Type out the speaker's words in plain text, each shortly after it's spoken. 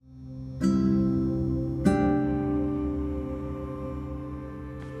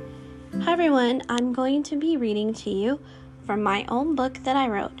Hi everyone, I'm going to be reading to you from my own book that I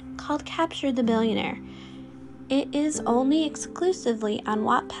wrote called Capture the Billionaire. It is only exclusively on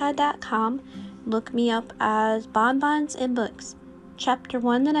Wattpad.com. Look me up as Bonbons and Books. Chapter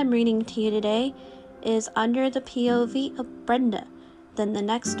 1 that I'm reading to you today is Under the POV of Brenda. Then the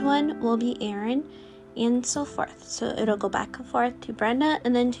next one will be Aaron, and so forth. So it'll go back and forth to Brenda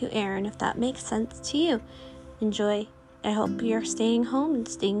and then to Aaron, if that makes sense to you. Enjoy. I hope you're staying home and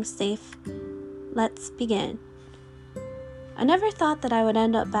staying safe. Let's begin. I never thought that I would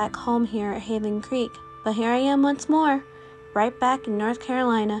end up back home here at Haven Creek, but here I am once more, right back in North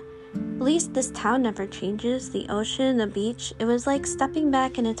Carolina. At least this town never changes. The ocean, the beach, it was like stepping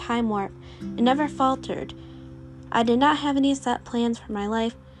back in a time warp. It never faltered. I did not have any set plans for my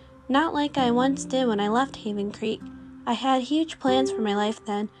life, not like I once did when I left Haven Creek. I had huge plans for my life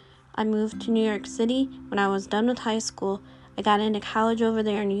then. I moved to New York City when I was done with high school. I got into college over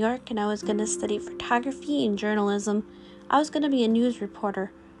there in New York, and I was going to study photography and journalism. I was going to be a news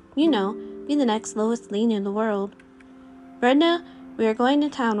reporter. You know, be the next Lois Lane in the world. Brenda, we are going to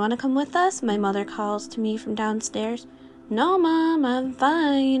town. Want to come with us? My mother calls to me from downstairs. No, Mom, I'm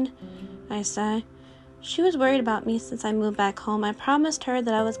fine, I say. She was worried about me since I moved back home. I promised her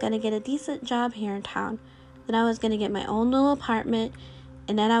that I was going to get a decent job here in town, that I was going to get my own little apartment,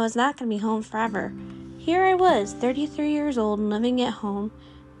 and then I was not going to be home forever. Here I was, 33 years old and living at home.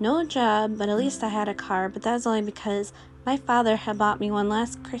 No job, but at least I had a car, but that was only because my father had bought me one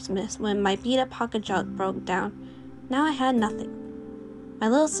last Christmas when my beat-up pocket jug broke down. Now I had nothing. My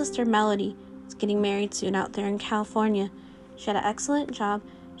little sister Melody was getting married soon out there in California. She had an excellent job.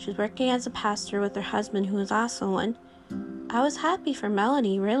 She was working as a pastor with her husband, who was also one. I was happy for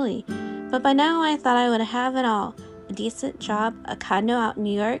Melody, really, but by now I thought I would have it all. A decent job, a condo out in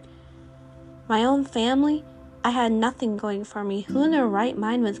New York, my own family. I had nothing going for me. Who in their right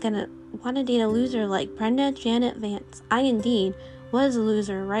mind was going to want to date a loser like Brenda Janet Vance? I indeed was a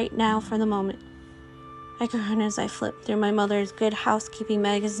loser right now for the moment. I groan as I flip through my mother's Good Housekeeping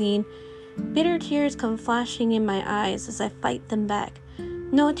magazine. Bitter tears come flashing in my eyes as I fight them back.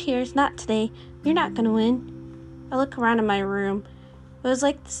 No tears, not today. You're not going to win. I look around in my room. It was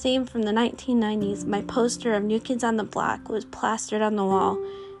like the same from the 1990s. My poster of New Kids on the Block was plastered on the wall,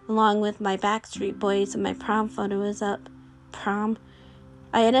 along with my Backstreet Boys, and my prom photo was up. Prom.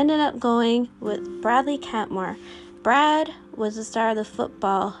 I had ended up going with Bradley Catmore. Brad was the star of the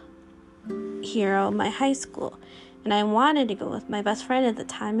football hero of my high school, and I wanted to go with my best friend at the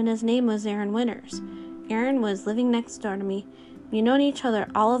time, and his name was Aaron Winters. Aaron was living next door to me. We'd known each other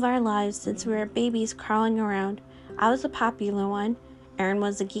all of our lives since we were babies crawling around. I was the popular one. Aaron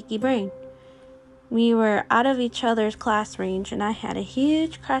was the geeky brain. We were out of each other's class range, and I had a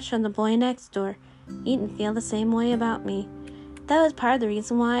huge crush on the boy next door. He didn't feel the same way about me. That was part of the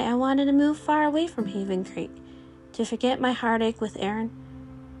reason why I wanted to move far away from Haven Creek, to forget my heartache with Aaron.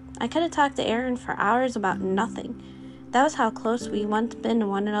 I could have talked to Aaron for hours about nothing. That was how close we once been to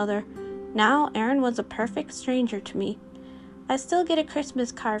one another. Now Aaron was a perfect stranger to me. I still get a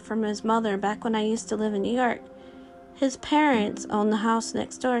Christmas card from his mother back when I used to live in New York. His parents owned the house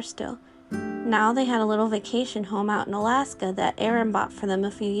next door still. Now they had a little vacation home out in Alaska that Aaron bought for them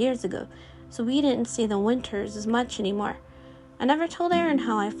a few years ago, so we didn't see the winters as much anymore. I never told Aaron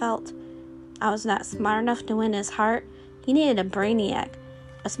how I felt. I was not smart enough to win his heart. He needed a brainiac,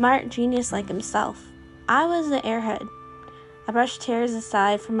 a smart genius like himself. I was the airhead. I brushed tears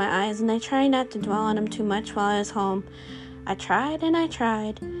aside from my eyes, and I tried not to dwell on him too much while I was home. I tried and I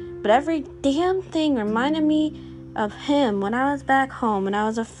tried, but every damn thing reminded me of him when I was back home, and I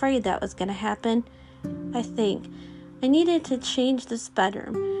was afraid that was going to happen. I think I needed to change this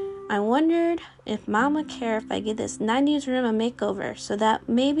bedroom. I wondered if Mom would care if I give this 90s room a makeover so that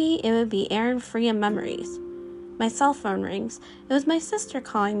maybe it would be Aaron-free of memories. My cell phone rings. It was my sister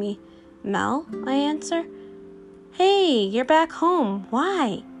calling me. Mel, I answer. Hey, you're back home.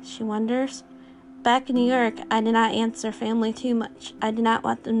 Why? She wonders. Back in New York, I did not answer family too much. I did not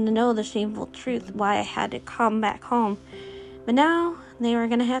want them to know the shameful truth why I had to come back home. But now, they were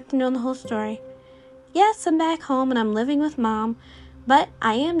going to have to know the whole story. Yes, I'm back home and I'm living with Mom, but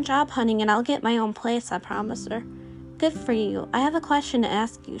I am job hunting and I'll get my own place, I promise her. Good for you. I have a question to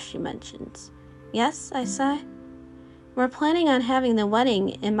ask you, she mentions. Yes, I say. We're planning on having the wedding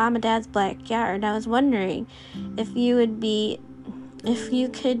in Mom and Dad's backyard. I was wondering if you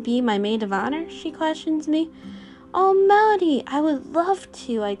could be my maid of honor, she questions me. Oh, Melody, I would love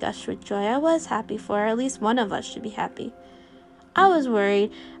to, I gush with joy. I was happy for her. At least one of us should be happy. I was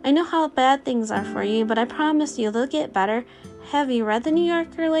worried. I know how bad things are for you, but I promise you they'll get better. Have you read The New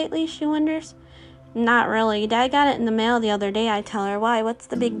Yorker lately, she wonders. Not really. Dad got it in the mail the other day, I tell her. Why? What's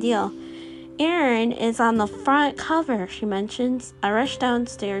the big deal? Aaron is on the front cover, she mentions. I rush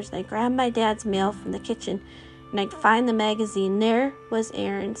downstairs and I grab my dad's mail from the kitchen and I find the magazine. There was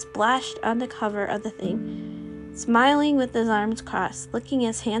Aaron, splashed on the cover of the thing, smiling with his arms crossed, looking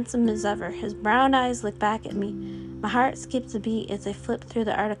as handsome as ever. His brown eyes look back at me. My heart skips a beat as I flip through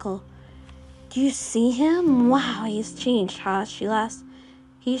the article. Do you see him? Wow, he's changed, huh? She laughs.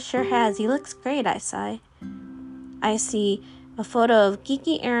 He sure has. He looks great, I sigh. I see a photo of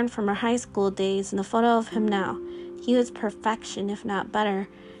geeky Aaron from our high school days and a photo of him now. He was perfection, if not better.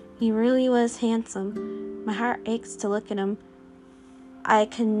 He really was handsome. My heart aches to look at him. I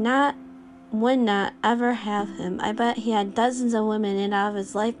would not ever have him. I bet he had dozens of women in and out of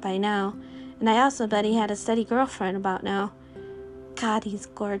his life by now. And I also bet he had a steady girlfriend about now. God, he's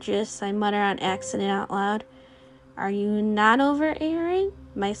gorgeous, I mutter on accident out loud. Are you not over Aaron?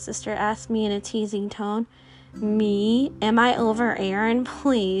 My sister asked me in a teasing tone. Me? Am I over Aaron?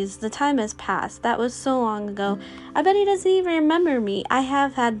 Please, the time has passed. That was so long ago. I bet he doesn't even remember me. I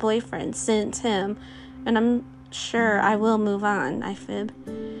have had boyfriends since him, and I'm sure I will move on, I fib.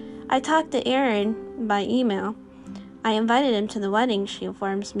 I talked to Aaron by email. I invited him to the wedding, she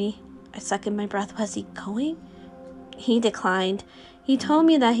informs me. I suck in my breath. Was he going? He declined. He told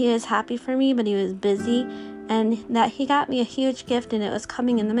me that he was happy for me, but he was busy, and that he got me a huge gift and it was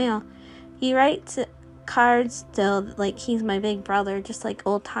coming in the mail. He writes cards still like he's my big brother, just like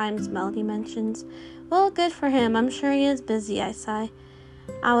old times, Melody mentions. Well, good for him. I'm sure he is busy, I sigh.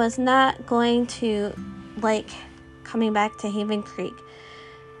 I was not going to like coming back to Haven Creek.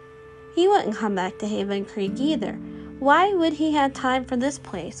 He wouldn't come back to Haven Creek either. Why would he have time for this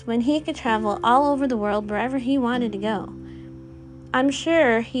place when he could travel all over the world wherever he wanted to go? I'm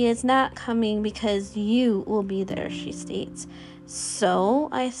sure he is not coming because you will be there, she states. So,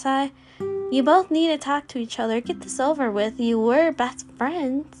 I sigh, you both need to talk to each other. Get this over with. You were best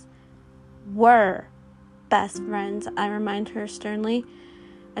friends. Were best friends, I remind her sternly.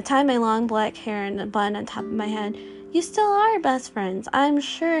 I tie my long black hair in a bun on top of my head. You still are best friends. I'm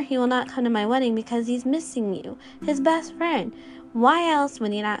sure he will not come to my wedding because he's missing you, his best friend. Why else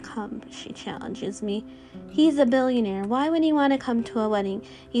would he not come? She challenges me. He's a billionaire. Why would he want to come to a wedding?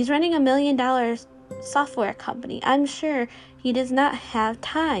 He's running $1 million software company. I'm sure he does not have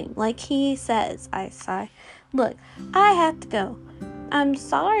time, like he says, I sigh. Look, I have to go. I'm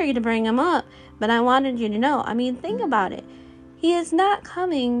sorry to bring him up, but I wanted you to know. I mean, think about it. He is not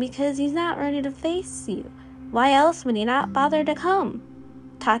coming because he's not ready to face you. Why else would he not bother to come?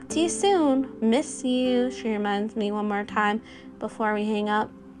 Talk to you soon. Miss you, she reminds me one more time before we hang up.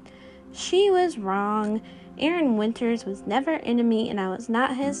 She was wrong. Aaron Winters was never into me, and I was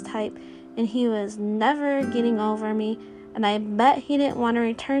not his type, and he was never getting over me, and I bet he didn't want to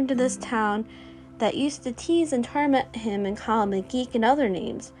return to this town that used to tease and torment him and call him a geek and other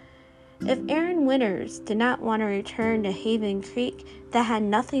names. If Aaron Winters did not want to return to Haven Creek, that had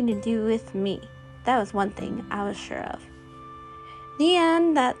nothing to do with me. That was one thing I was sure of. The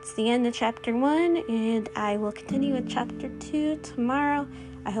end. That's the end of chapter 1, and I will continue with chapter 2 tomorrow.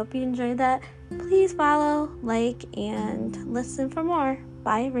 I hope you enjoyed that. Please follow, like, and listen for more.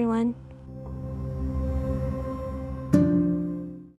 Bye, everyone.